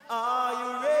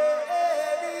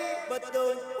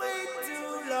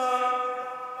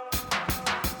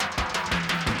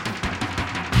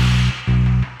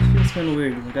turn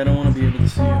weird. Like, I don't want to be able to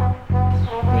see you. You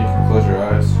can close your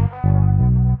eyes.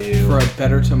 For a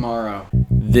better tomorrow.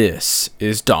 This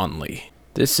is Donley.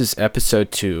 This is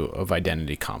episode 2 of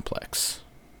Identity Complex.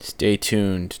 Stay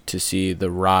tuned to see the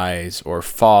rise or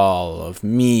fall of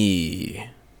me.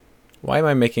 Why am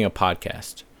I making a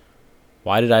podcast?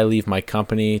 Why did I leave my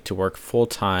company to work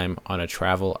full-time on a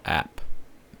travel app?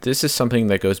 This is something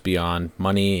that goes beyond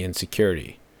money and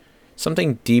security.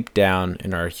 Something deep down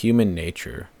in our human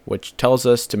nature, which tells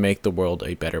us to make the world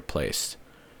a better place,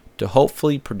 to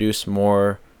hopefully produce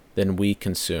more than we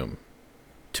consume,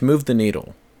 to move the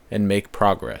needle and make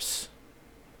progress.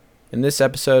 In this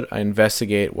episode, I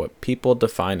investigate what people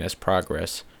define as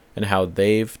progress and how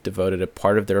they've devoted a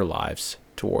part of their lives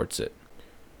towards it.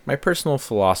 My personal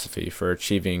philosophy for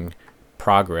achieving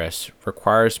progress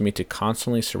requires me to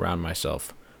constantly surround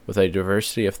myself with a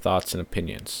diversity of thoughts and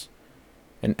opinions.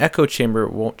 An echo chamber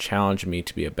won't challenge me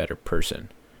to be a better person.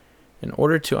 In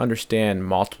order to understand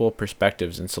multiple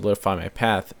perspectives and solidify my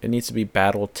path, it needs to be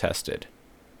battle tested.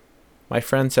 My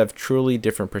friends have truly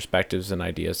different perspectives and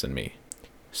ideas than me.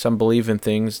 Some believe in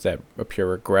things that appear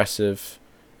regressive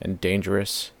and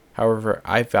dangerous. However,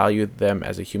 I value them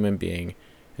as a human being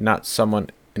and not someone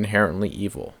inherently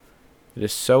evil. It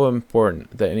is so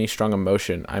important that any strong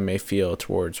emotion I may feel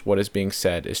towards what is being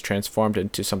said is transformed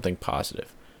into something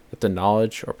positive, that the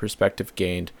knowledge or perspective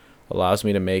gained allows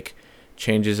me to make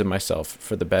changes in myself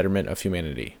for the betterment of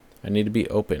humanity. I need to be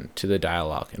open to the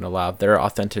dialogue and allow their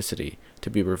authenticity to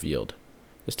be revealed.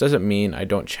 This doesn't mean I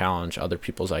don't challenge other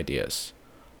people's ideas.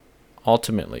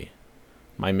 Ultimately,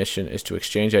 my mission is to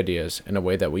exchange ideas in a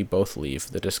way that we both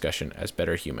leave the discussion as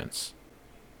better humans.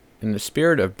 In the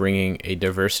spirit of bringing a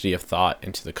diversity of thought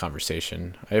into the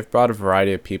conversation, I have brought a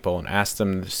variety of people and asked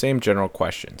them the same general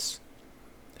questions.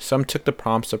 Some took the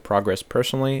prompts of progress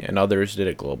personally, and others did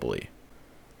it globally.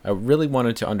 I really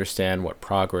wanted to understand what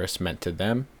progress meant to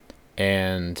them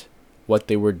and what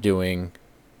they were doing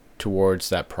towards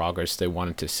that progress they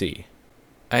wanted to see.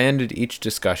 I ended each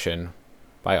discussion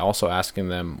by also asking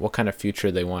them what kind of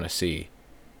future they want to see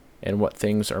and what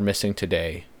things are missing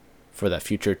today for that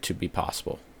future to be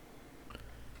possible.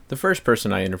 The first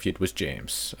person I interviewed was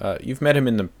James. You've met him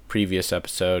in the previous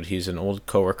episode. He's an old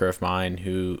coworker of mine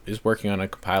who is working on a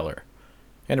compiler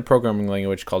and a programming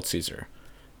language called Caesar.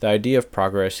 The idea of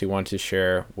progress he wanted to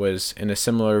share was in a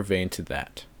similar vein to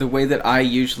that. The way that I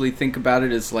usually think about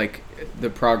it is like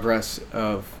the progress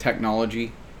of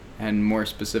technology, and more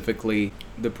specifically,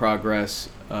 the progress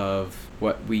of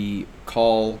what we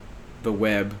call the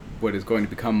web, what is going to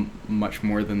become much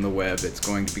more than the web. It's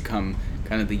going to become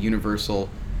kind of the universal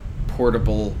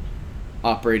portable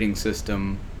operating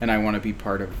system, and I want to be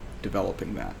part of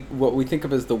developing that. What we think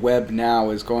of as the web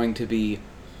now is going to be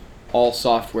all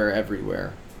software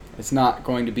everywhere. It's not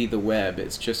going to be the web,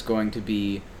 it's just going to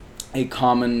be a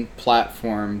common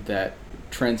platform that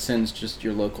transcends just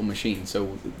your local machine. So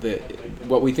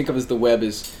what we think of as the web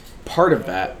is part of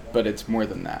that, but it's more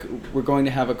than that. We're going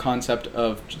to have a concept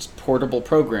of just portable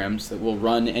programs that will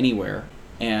run anywhere,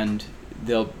 and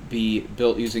they'll be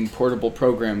built using portable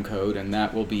program code, and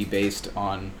that will be based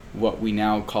on what we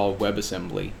now call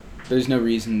WebAssembly. There's no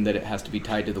reason that it has to be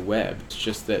tied to the web. It's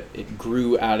just that it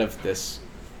grew out of this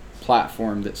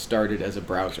platform that started as a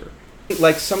browser.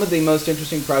 Like, some of the most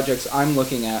interesting projects I'm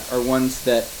looking at are ones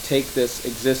that take this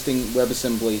existing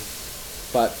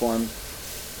WebAssembly platform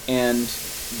and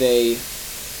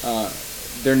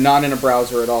they're not in a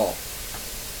browser at all.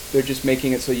 They're just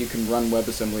making it so you can run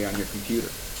WebAssembly on your computer.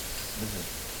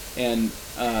 And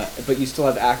but you still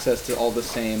have access to all the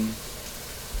same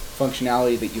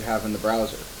functionality that you have in the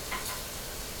browser.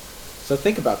 So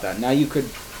think about that. Now you could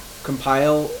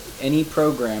compile any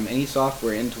program, any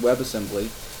software into WebAssembly,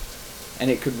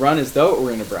 and it could run as though it were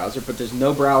in a browser, but there's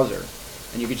no browser,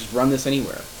 and you could just run this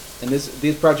anywhere. And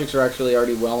these projects are actually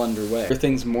already well underway. There are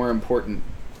things more important,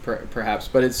 perhaps,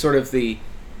 but it's sort of the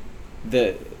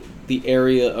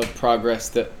area of progress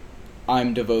that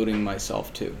I'm devoting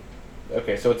myself to.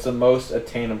 Okay, so it's the most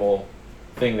attainable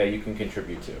thing that you can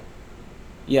contribute to.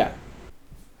 Yeah.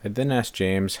 I then asked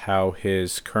James how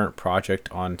his current project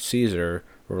on Caesar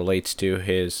relates to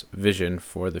his vision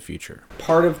for the future.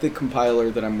 Part of the compiler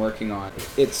that I'm working on,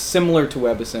 it's similar to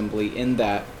WebAssembly in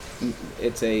that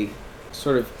it's a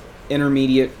sort of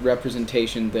intermediate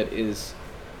representation that is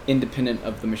independent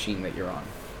of the machine that you're on,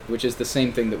 which is the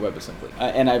same thing that WebAssembly.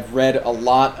 And I've read a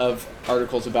lot of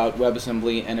articles about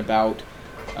WebAssembly and about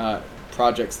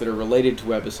projects that are related to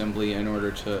WebAssembly in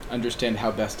order to understand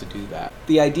how best to do that.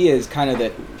 The idea is kind of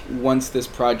that once this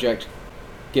project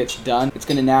gets done, it's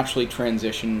going to naturally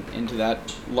transition into that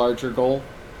larger goal,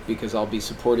 because I'll be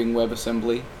supporting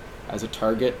WebAssembly as a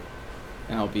target,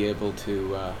 and I'll be able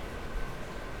to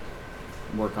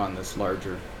work on this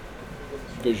larger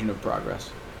vision of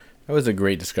progress. That was a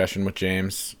great discussion with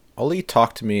James. Ali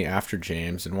talked to me after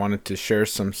James and wanted to share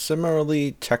some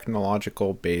similarly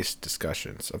technological-based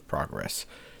discussions of progress.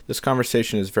 This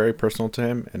conversation is very personal to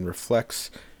him and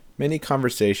reflects many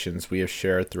conversations we have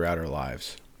shared throughout our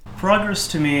lives. Progress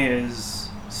to me is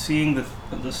seeing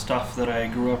the stuff that I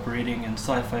grew up reading in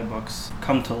sci-fi books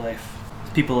come to life.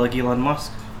 People like Elon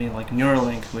Musk, like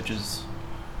Neuralink, which is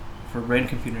for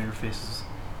brain-computer interfaces.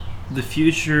 The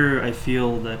future, I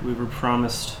feel that we were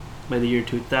promised by the year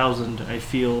 2000, I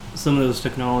feel some of those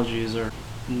technologies are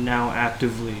now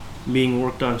actively being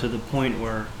worked on to the point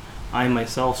where I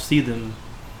myself see them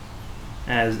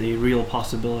as a real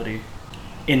possibility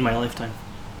in my lifetime.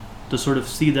 To sort of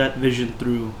see that vision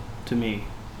through, to me,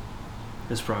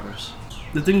 is progress.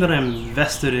 The thing that I'm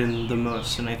invested in the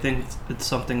most, and I think it's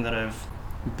something that I've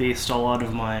based a lot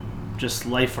of my just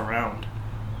life around,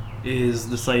 is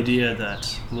this idea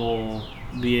that we'll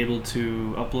be able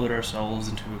to upload ourselves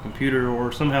into a computer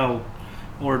or somehow,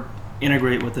 or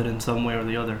integrate with it in some way or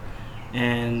the other.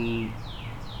 And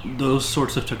those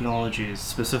sorts of technologies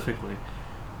specifically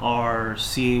are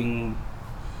seeing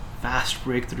vast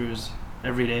breakthroughs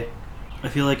every day. I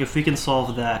feel like if we can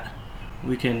solve that,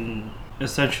 we can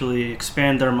essentially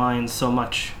expand our minds so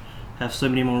much, have so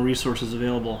many more resources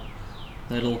available,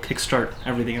 that it'll kickstart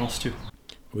everything else too.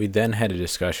 We then had a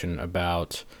discussion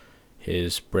about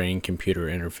his brain-computer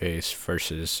interface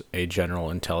versus a general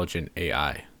intelligent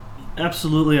AI.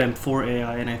 Absolutely, I'm for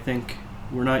AI, and I think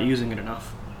we're not using it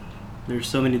enough. There's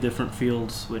so many different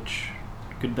fields which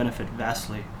could benefit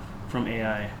vastly from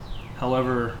AI.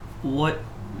 However, what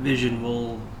vision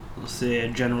will, let's say, a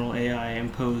general AI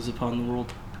impose upon the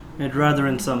world? I'd rather,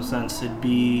 in some sense, it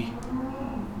be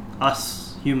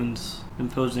us, humans,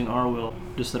 imposing our will,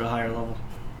 just at a higher level.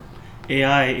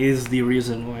 AI is the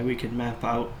reason why we can map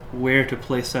out where to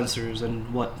place sensors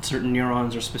and what certain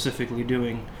neurons are specifically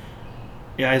doing.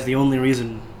 AI is the only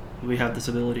reason we have this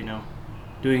ability now.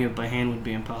 Doing it by hand would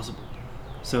be impossible.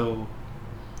 So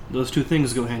those two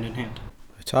things go hand in hand.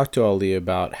 I talked to Ali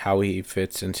about how he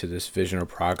fits into this vision of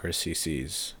progress he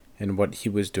sees and what he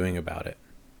was doing about it.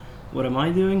 What am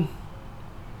I doing?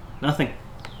 Nothing.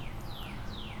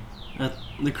 At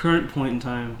the current point in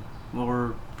time,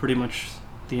 or pretty much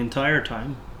the entire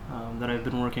time that I've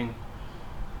been working,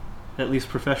 at least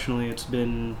professionally, it's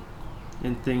been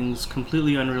in things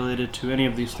completely unrelated to any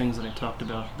of these things that I talked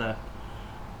about that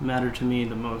matter to me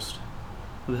the most.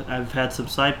 I've had some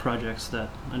side projects that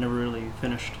I never really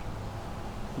finished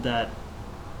that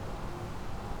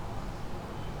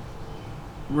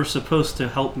were supposed to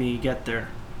help me get there,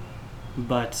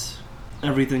 but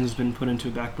everything's been put into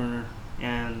a back burner,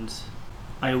 and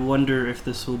I wonder if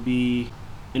this will be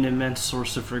an immense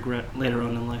source of regret later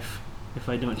on in life if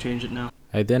I don't change it now.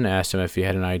 I then asked him if he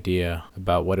had an idea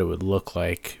about what it would look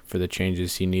like for the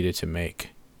changes he needed to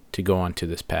make to go onto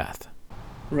this path.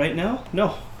 Right now?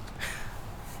 No.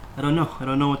 I don't know. I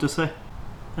don't know what to say.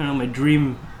 I don't know, my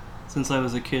dream since I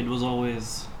was a kid was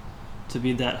always to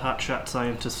be that hotshot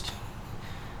scientist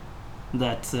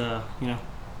that's,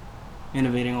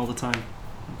 innovating all the time,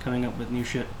 coming up with new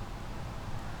shit.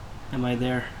 Am I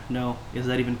there? No. Is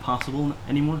that even possible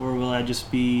anymore? Or will I just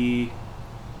be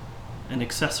an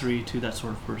accessory to that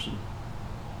sort of person,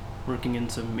 working in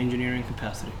some engineering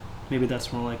capacity? Maybe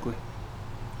that's more likely.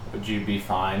 Would you be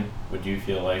fine? Would you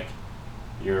feel like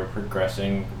you're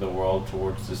progressing the world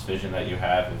towards this vision that you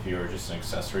have if you were just an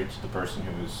accessory to the person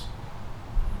who's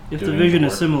If the doing vision the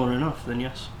is work? similar enough, then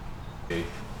yes. Okay.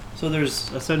 So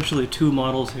there's essentially two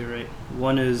models here, right?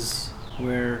 One is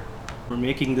where we're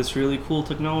making this really cool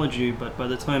technology, but by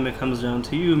the time it comes down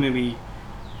to you, maybe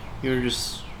you're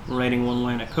just writing one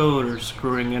line of code or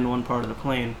screwing in one part of the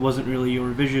plane. It wasn't really your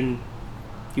vision.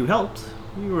 You helped.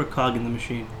 You were a cog in the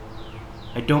machine.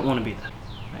 I don't want to be that.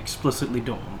 I explicitly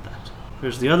don't want that.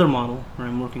 There's the other model where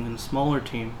I'm working in a smaller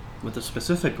team with a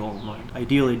specific goal in mind,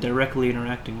 ideally directly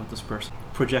interacting with this person,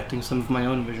 projecting some of my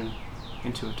own vision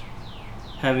into it,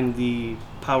 having the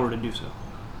power to do so.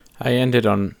 I ended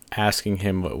on asking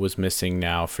him what was missing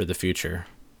now for the future.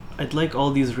 I'd like all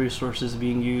these resources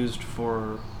being used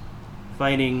for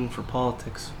fighting, for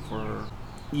politics, for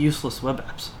useless web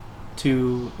apps,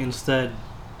 to instead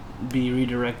be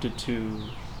redirected to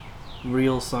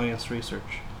real science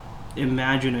research.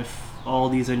 Imagine if all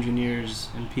these engineers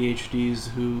and PhDs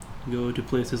who go to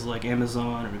places like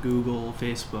Amazon or Google,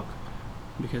 Facebook,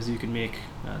 because you can make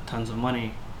tons of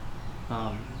money.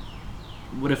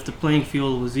 What if the playing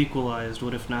field was equalized?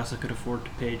 What if NASA could afford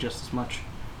to pay just as much?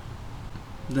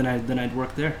 Then I'd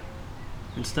work there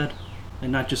instead,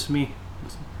 and not just me.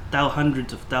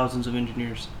 hundreds of thousands of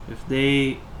engineers. If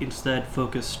they instead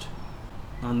focused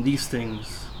on these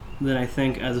things, then I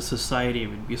think as a society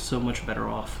we'd be so much better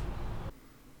off.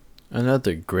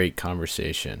 Another great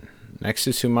conversation. Next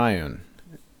is Humayun.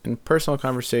 In personal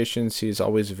conversations, he is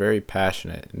always very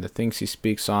passionate, and the things he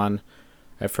speaks on,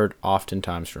 I've heard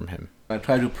oftentimes from him. I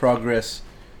try to progress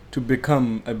to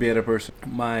become a better person.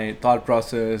 My thought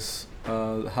process,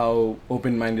 how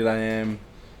open-minded I am,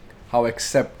 how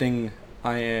accepting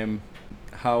I am,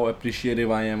 how appreciative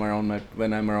I am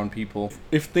when I'm around people.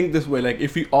 Think this way, like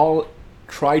if we all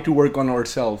try to work on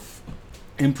ourselves,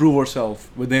 improve ourselves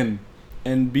within,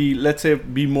 and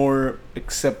be more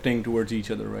accepting towards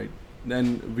each other, right?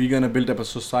 Then we're gonna build up a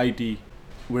society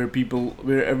where people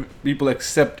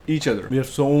accept each other. We have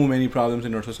so many problems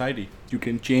in our society. You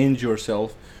can change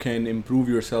yourself, can improve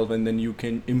yourself, and then you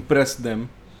can impress them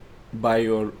by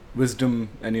your wisdom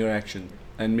and your action.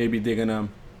 And maybe they're gonna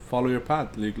follow your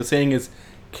path. Like the saying is,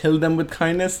 kill them with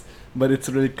kindness, but it's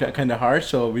really kind of harsh,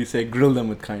 so we say grill them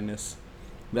with kindness.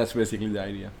 That's basically the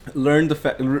idea. Learn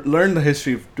the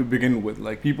history to begin with.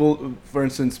 Like people, for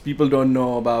instance, people don't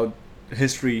know about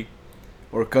history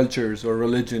or cultures or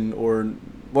religion or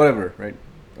whatever, right?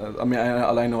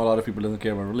 I know a lot of people don't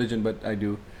care about religion, but I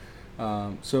do.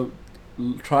 So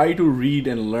try to read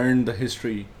and learn the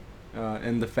history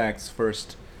and the facts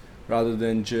first, rather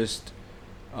than just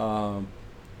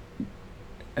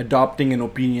adopting an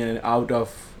opinion out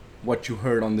of what you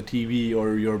heard on the TV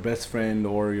or your best friend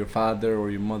or your father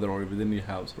or your mother or within your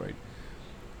house, right?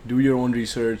 Do your own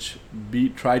research.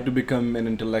 Try to become an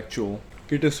intellectual.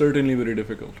 It is certainly very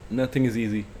difficult. Nothing is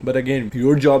easy. But again,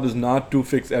 your job is not to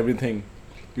fix everything.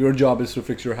 Your job is to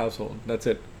fix your household. That's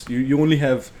it. You only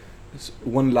have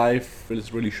one life.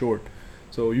 It's really short.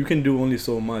 So you can do only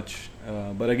so much.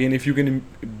 But again, if you can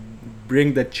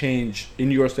bring that change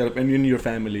in yourself and in your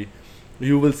family,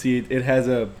 you will see it has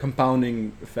a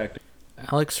compounding effect.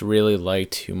 Alex really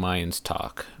liked Humayun's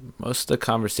talk. Most of the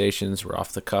conversations were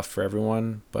off the cuff for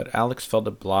everyone, but Alex felt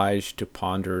obliged to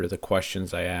ponder the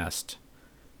questions I asked.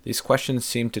 These questions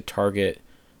seemed to target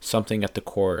something at the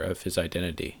core of his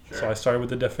identity. Sure. So I started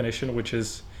with the definition, which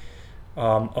is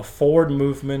a forward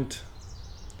movement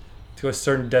to a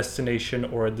certain destination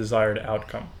or a desired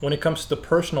outcome. When it comes to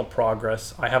personal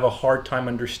progress, I have a hard time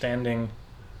understanding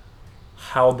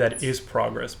how that is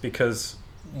progress, because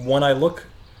when I look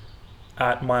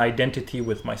at my identity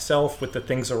with myself, with the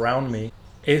things around me,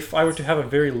 if I were to have a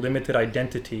very limited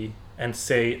identity and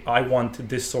say I want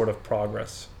this sort of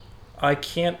progress, I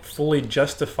can't fully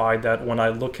justify that when I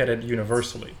look at it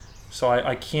universally. So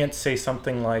I can't say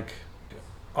something like,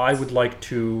 I would like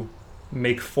to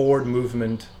make forward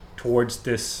movement towards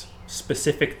this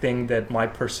specific thing that my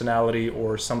personality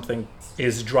or something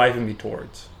is driving me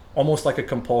towards, almost like a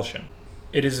compulsion.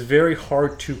 It is very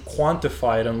hard to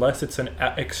quantify it unless it's an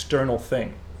external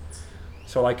thing.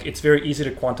 So like it's very easy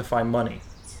to quantify money.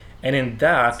 And in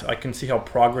that, I can see how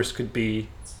progress could be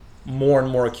more and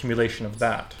more accumulation of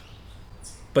that.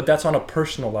 But that's on a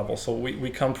personal level. So we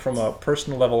come from a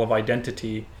personal level of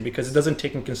identity because it doesn't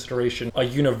take in consideration a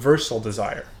universal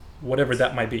desire, whatever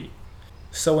that might be.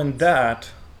 So in that,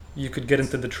 you could get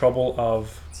into the trouble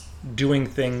of doing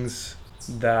things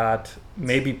that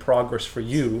may be progress for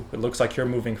you. It looks like you're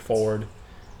moving forward,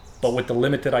 but with the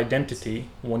limited identity,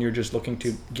 when you're just looking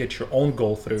to get your own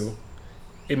goal through,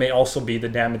 it may also be the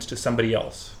damage to somebody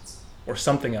else or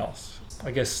something else.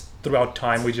 I guess throughout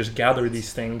time, we just gather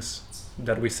these things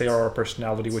that we say are our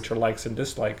personality, which are likes and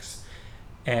dislikes.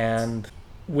 And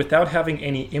without having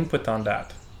any input on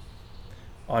that,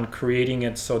 on creating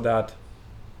it so that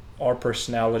our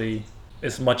personality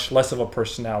is much less of a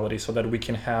personality, so that we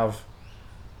can have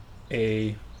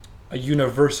a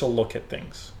universal look at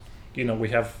things. You know, we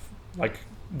have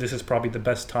this is probably the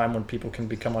best time when people can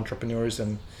become entrepreneurs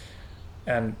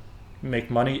and make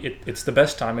money. It's the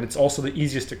best time, and it's also the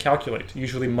easiest to calculate.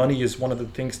 Usually money is one of the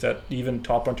things that even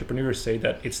top entrepreneurs say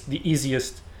that it's the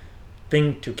easiest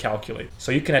thing to calculate.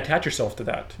 So you can attach yourself to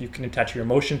that. You can attach your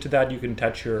emotion to that. You can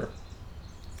attach your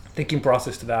thinking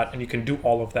process to that, and you can do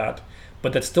all of that.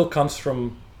 But that still comes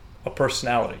from a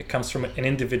personality. It comes from an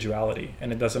individuality,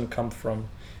 and it doesn't come from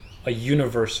a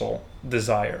universal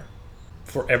desire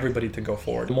for everybody to go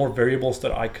forward. The more variables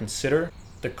that I consider,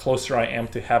 the closer I am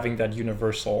to having that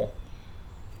universal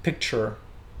picture,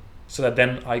 so that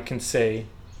then I can say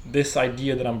this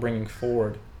idea that I'm bringing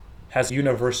forward has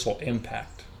universal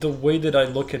impact. The way that I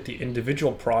look at the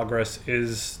individual progress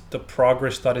is the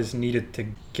progress that is needed to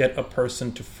get a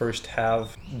person to first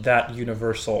have that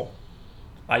universal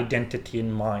identity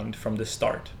in mind from the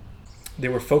start. They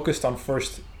were focused on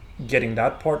first getting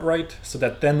that part right, so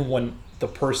that then when the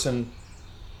person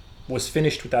was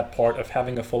finished with that part of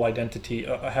having a full identity,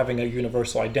 having a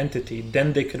universal identity,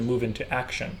 then they could move into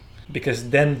action. Because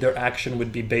then their action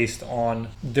would be based on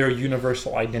their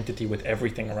universal identity with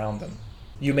everything around them.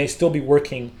 You may still be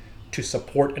working to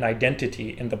support an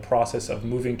identity in the process of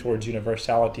moving towards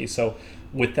universality. So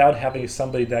without having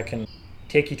somebody that can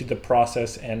take you to the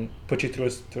process and put you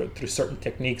through certain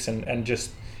techniques and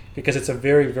just, because it's a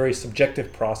very, very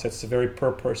subjective process, it's a very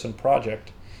per person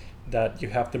project, that you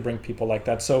have to bring people like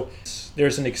that. So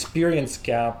there's an experience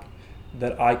gap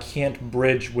that I can't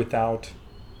bridge without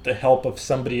the help of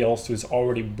somebody else who's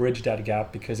already bridged that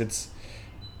gap, because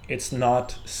it's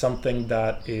not something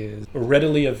that is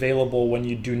readily available when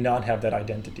you do not have that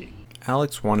identity.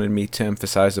 Alex wanted me to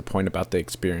emphasize the point about the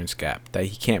experience gap that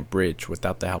he can't bridge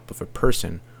without the help of a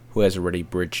person who has already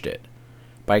bridged it.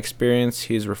 By experience,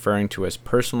 he is referring to as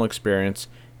personal experience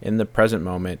in the present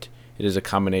moment. It is a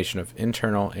combination of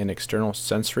internal and external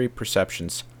sensory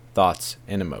perceptions, thoughts,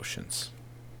 and emotions.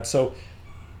 So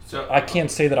I can't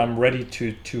say that I'm ready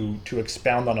to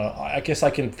expound on I guess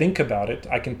I can think about it.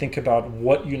 I can think about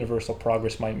what universal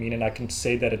progress might mean, and I can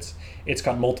say that it's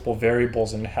got multiple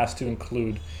variables and it has to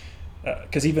include,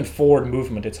 because even forward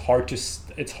movement, it's hard to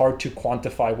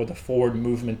quantify what the forward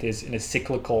movement is in a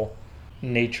cyclical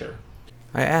nature.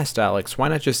 I asked Alex, why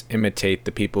not just imitate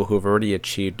the people who have already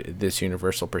achieved this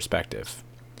universal perspective?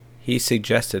 He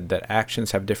suggested that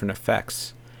actions have different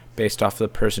effects based off the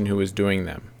person who is doing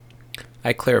them.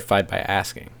 I clarified by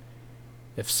asking,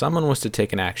 if someone was to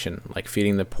take an action like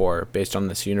feeding the poor based on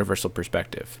this universal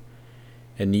perspective,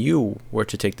 and you were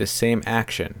to take the same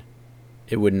action,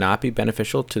 it would not be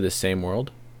beneficial to the same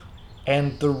world?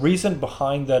 And the reason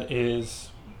behind that is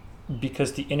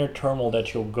because the inner turmoil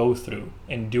that you'll go through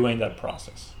in doing that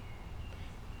process.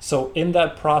 So in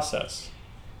that process,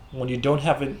 when you don't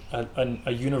have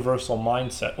a universal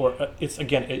mindset, or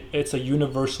it's a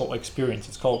universal experience.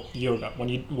 It's called yoga.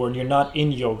 When you're not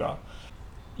in yoga,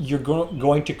 you're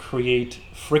going to create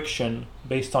friction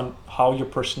based on how your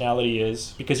personality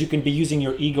is, because you can be using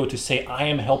your ego to say, I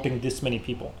am helping this many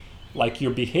people. Like,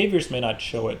 your behaviors may not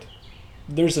show it.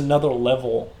 There's another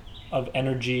level of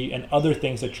energy and other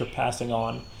things that you're passing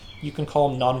on. You can call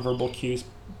them nonverbal cues,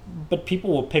 but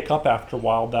people will pick up after a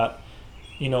while that,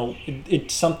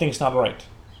 something's not right.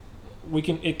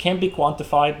 It can be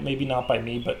quantified, maybe not by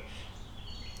me, but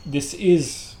this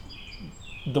is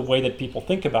the way that people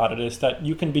think about it, is that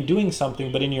you can be doing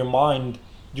something, but in your mind,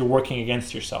 you're working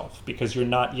against yourself because you're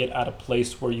not yet at a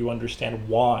place where you understand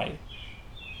why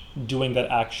doing that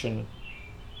action,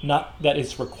 not that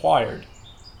it's required,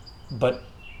 but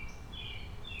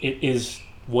it is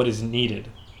what is needed.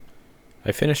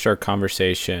 I finished our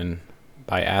conversation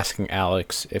by asking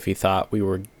Alex if he thought we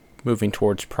were moving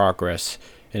towards progress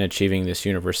in achieving this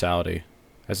universality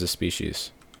as a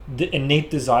species. The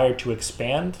innate desire to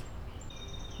expand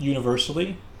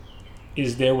universally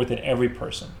is there within every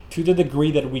person. To the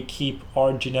degree that we keep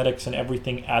our genetics and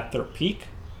everything at their peak,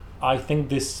 I think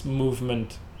this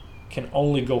movement can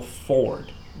only go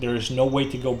forward. There is no way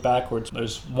to go backwards.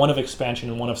 There's one of expansion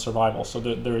and one of survival. So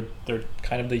they're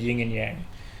kind of the yin and yang.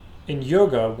 In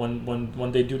yoga,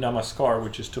 when they do namaskar,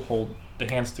 which is to hold the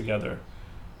hands together,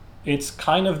 it's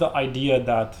kind of the idea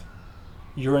that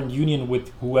you're in union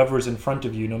with whoever's in front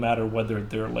of you, no matter whether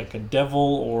they're like a devil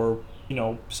or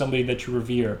somebody that you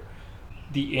revere.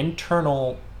 The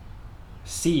internal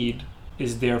seed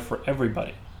is there for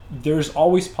everybody. There's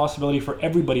always possibility for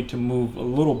everybody to move a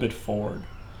little bit forward.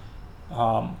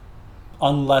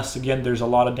 Unless, again, there's a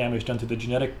lot of damage done to the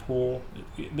genetic pool.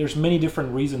 There's many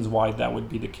different reasons why that would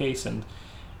be the case, and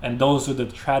those are the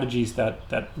strategies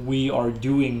that we are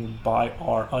doing by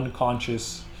our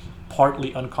unconscious,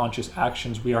 partly unconscious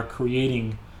actions. We are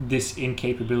creating this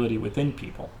incapability within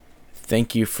people.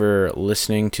 Thank you for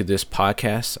listening to this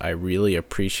podcast. I really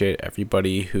appreciate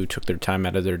everybody who took their time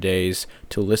out of their days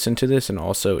to listen to this and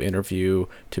also interview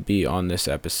to be on this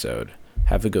episode.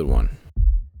 Have a good one.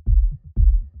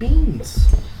 Beans.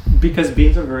 Because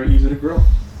beans are very easy to grow.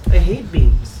 I hate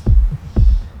beans.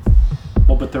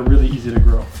 Well, but they're really easy to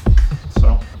grow.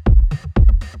 So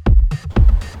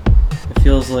It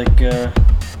feels like it's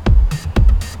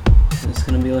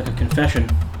gonna be like a confession.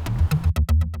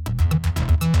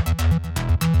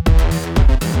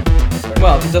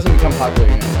 Well, if it doesn't become popular,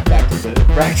 back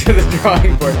to the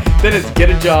drawing board. Then it's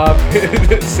get a job,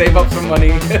 save up some money.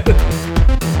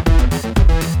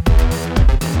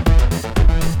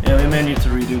 Yeah, we may need to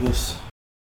redo this.